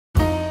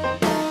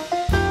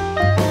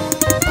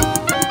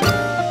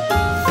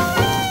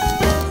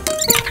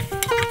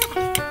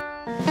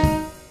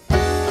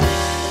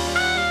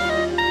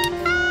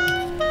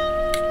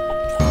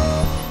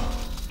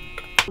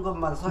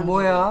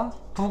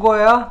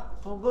북어야?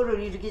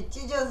 북어를 이렇게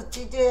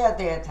찢어야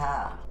돼,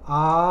 다.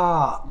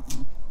 아,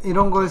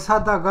 이런 걸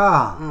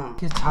사다가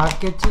이렇게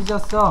작게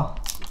찢었어?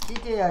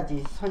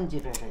 찢어야지,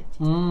 손질을 해야지.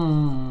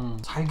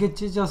 잘게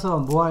찢어서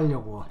뭐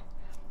하려고?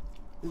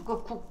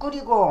 이거 국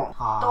끓이고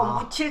또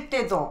무칠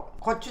때도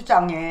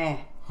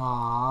고추장에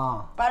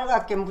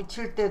빨갛게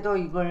무칠 때도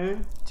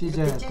이걸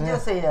이렇게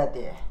찢어서 해야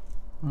돼.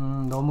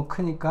 너무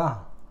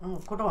크니까.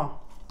 그럼.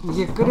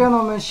 이게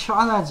끓여놓으면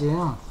시원하지.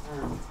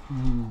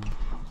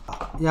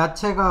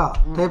 야채가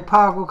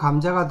대파하고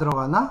감자가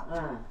들어가나?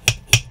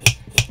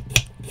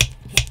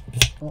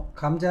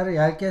 감자를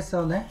얇게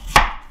써네?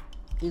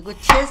 이거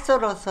채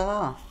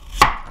썰어서.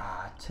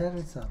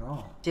 채를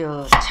썰어.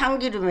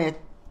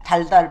 참기름에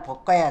달달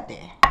볶아야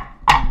돼.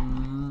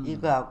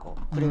 이거하고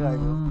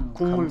그래가지고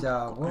국물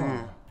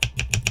감자하고.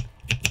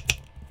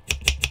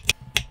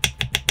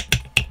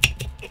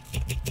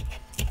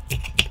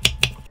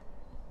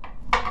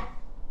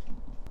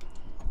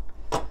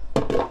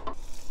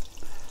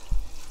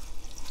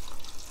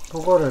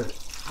 그거를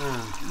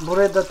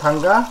물에다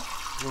담가?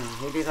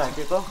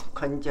 이래가지고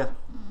건져.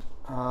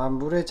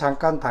 물에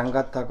잠깐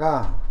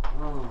담갔다가.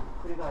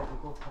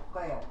 그래가지고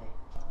볶아야 돼.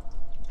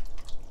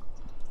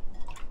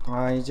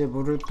 이제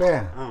물을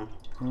빼.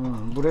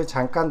 물에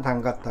잠깐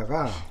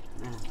담갔다가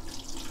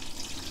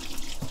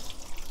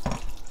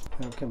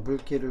이렇게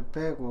물기를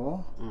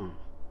빼고.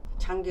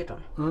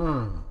 참기름.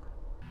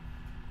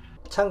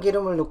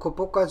 참기름을 넣고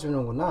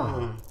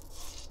볶아주는구나.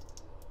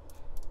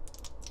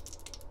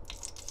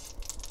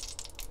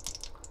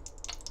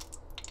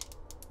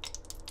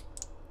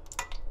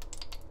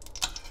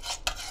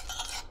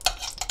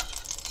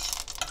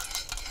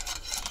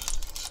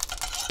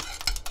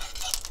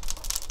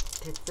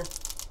 됐어.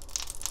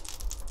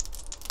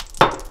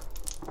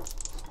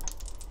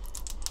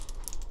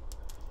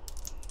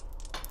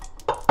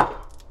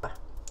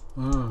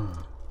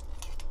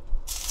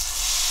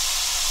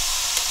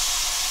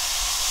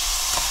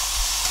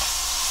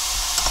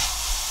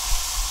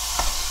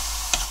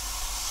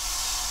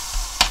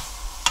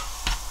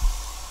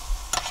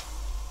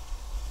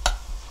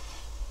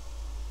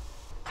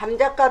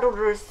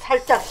 감자가루를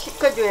살짝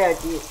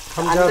씻어줘야지.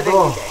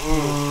 감자도?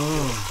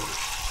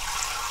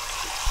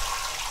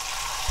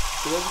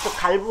 여기서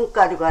갈분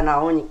가루가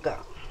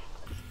나오니까.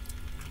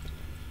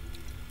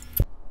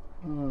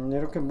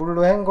 이렇게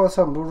물로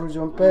헹궈서 물을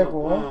좀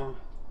빼고.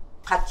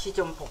 같이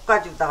좀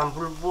볶아주다가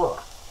물 부어.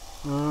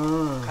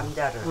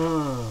 감자를.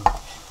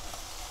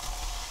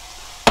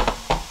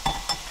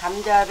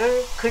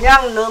 감자를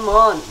그냥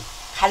넣으면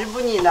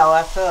갈분이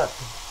나와서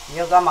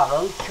여가 막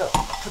엉켜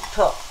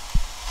붙어.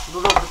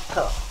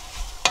 눌어붙어.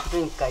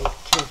 그러니까 이렇게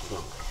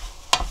해주는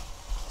거야.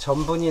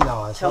 전분이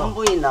나와서?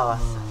 전분이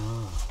나왔어.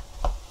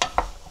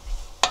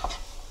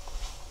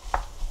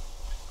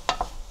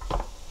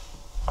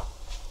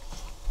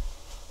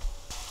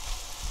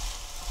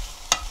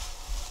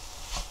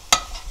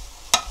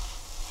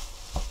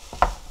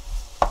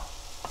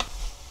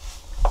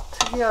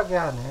 특이하게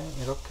하네.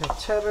 이렇게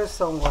채를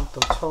썬 건 또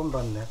처음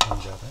봤네,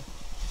 감자를.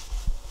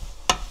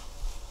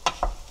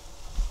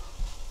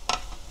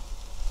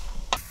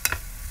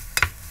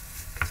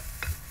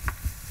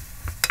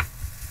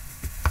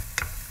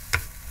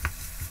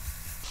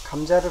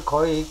 감자를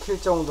거의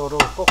익힐 정도로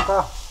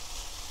볶아?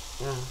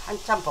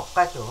 한참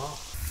볶아줘.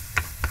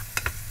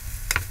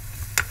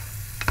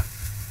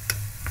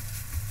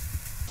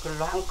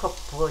 그걸로 한 컵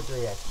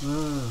부어줘야지.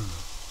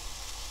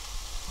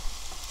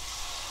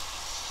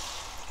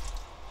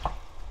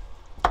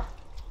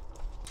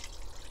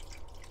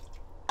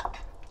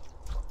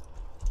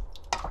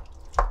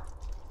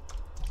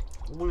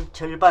 물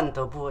절반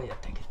더 부어야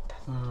되겠다.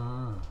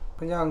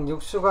 그냥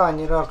육수가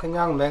아니라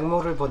그냥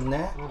맹물을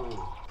붓네?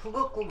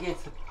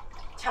 북엇국에서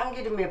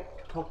참기름에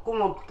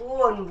볶으면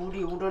뿌은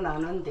물이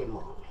우러나는데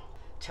뭐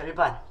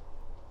절반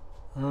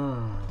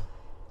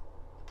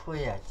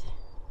부어야지.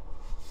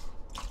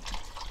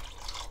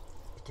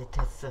 이제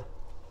됐어.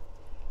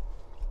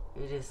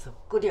 이래서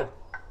끓여.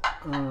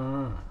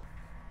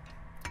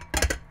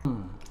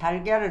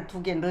 달걀을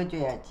 2개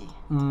넣어줘야지.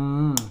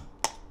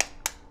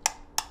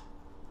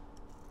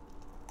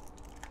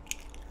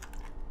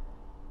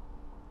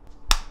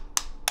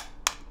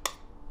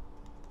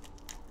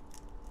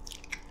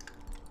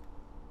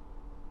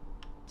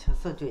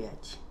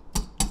 젖어줘야지.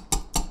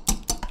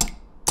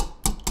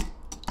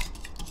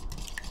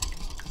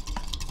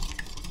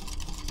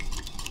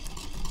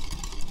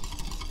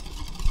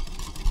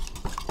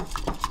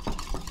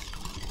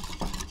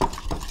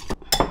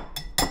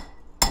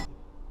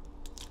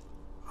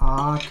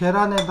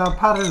 계란에다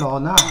파를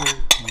넣어놔?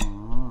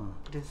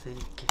 그래서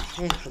이렇게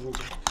해서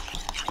이제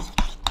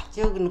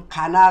저기는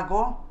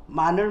간하고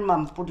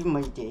마늘만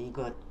뿌리면 이제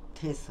이거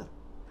돼서.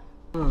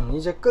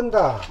 이제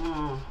끈다.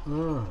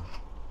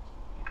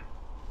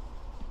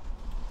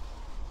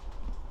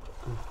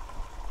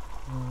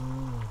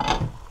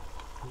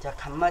 이제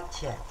간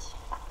맞춰야지.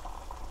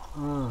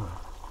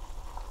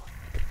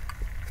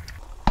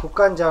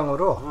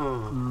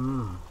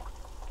 국간장으로?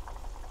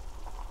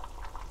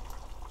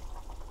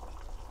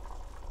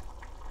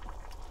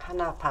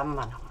 하나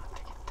반만 하면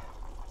되겠다.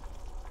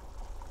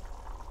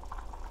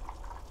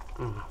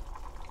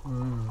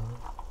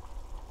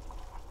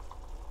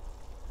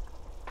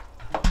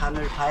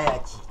 간을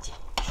봐야지 이제.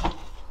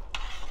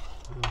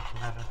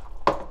 알아.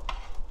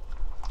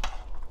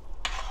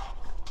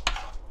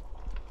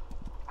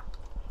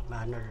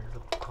 마늘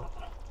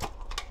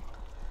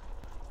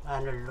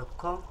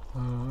넣고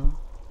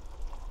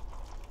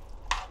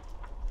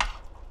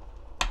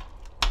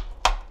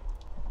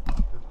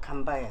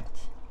간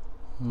봐야지.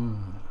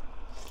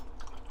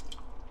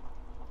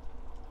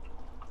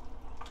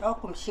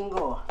 조금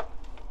싱거워.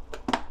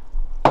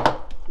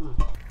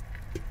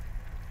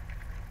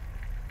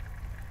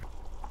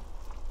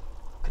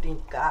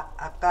 그러니까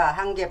아까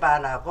 1개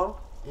반하고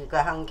이거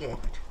 1개.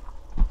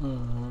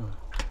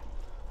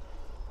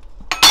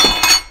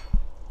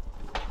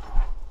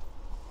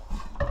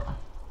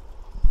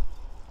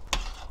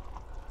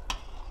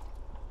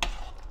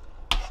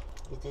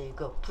 이제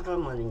이거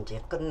풀으면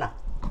이제 끝나.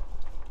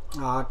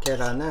 아,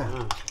 계란을?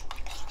 응.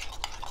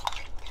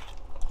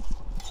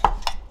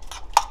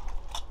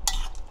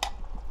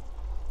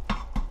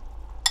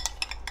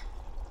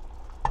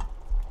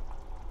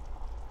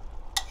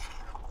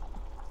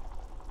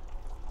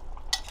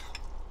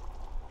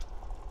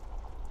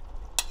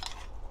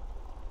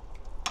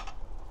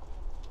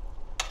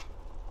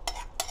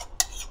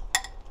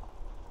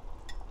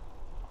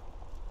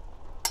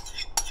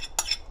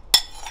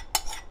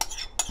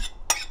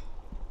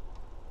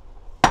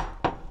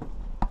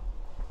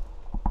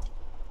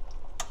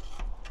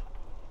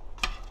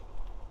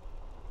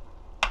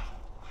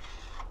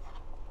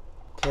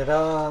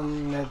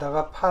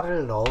 계란에다가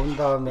파를 넣은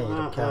다음에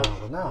이렇게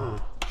하는구나.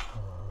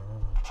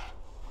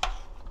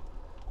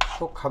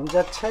 또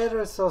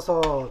감자채를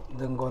써서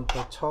넣은 건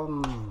또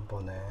처음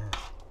보네.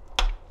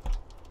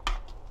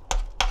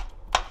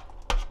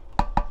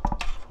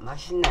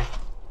 맛있네.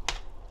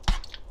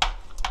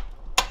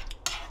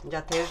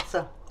 이제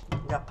됐어.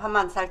 이제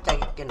파만 살짝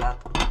익게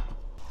놔둬.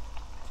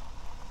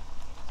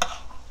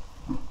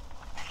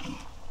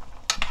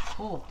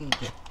 푹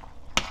이제.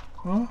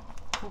 응?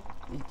 푹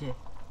이제.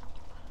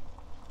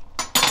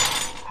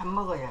 밥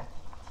먹어야.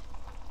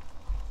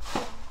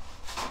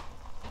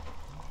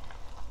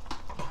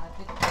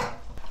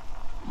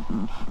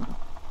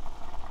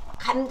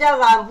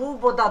 감자가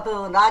무보다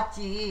더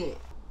낫지.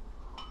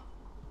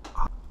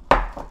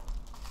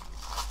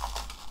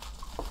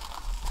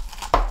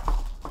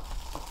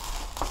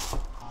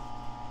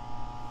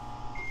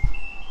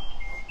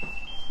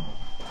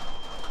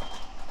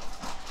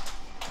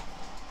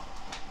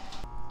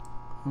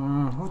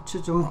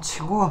 후추 좀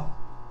치고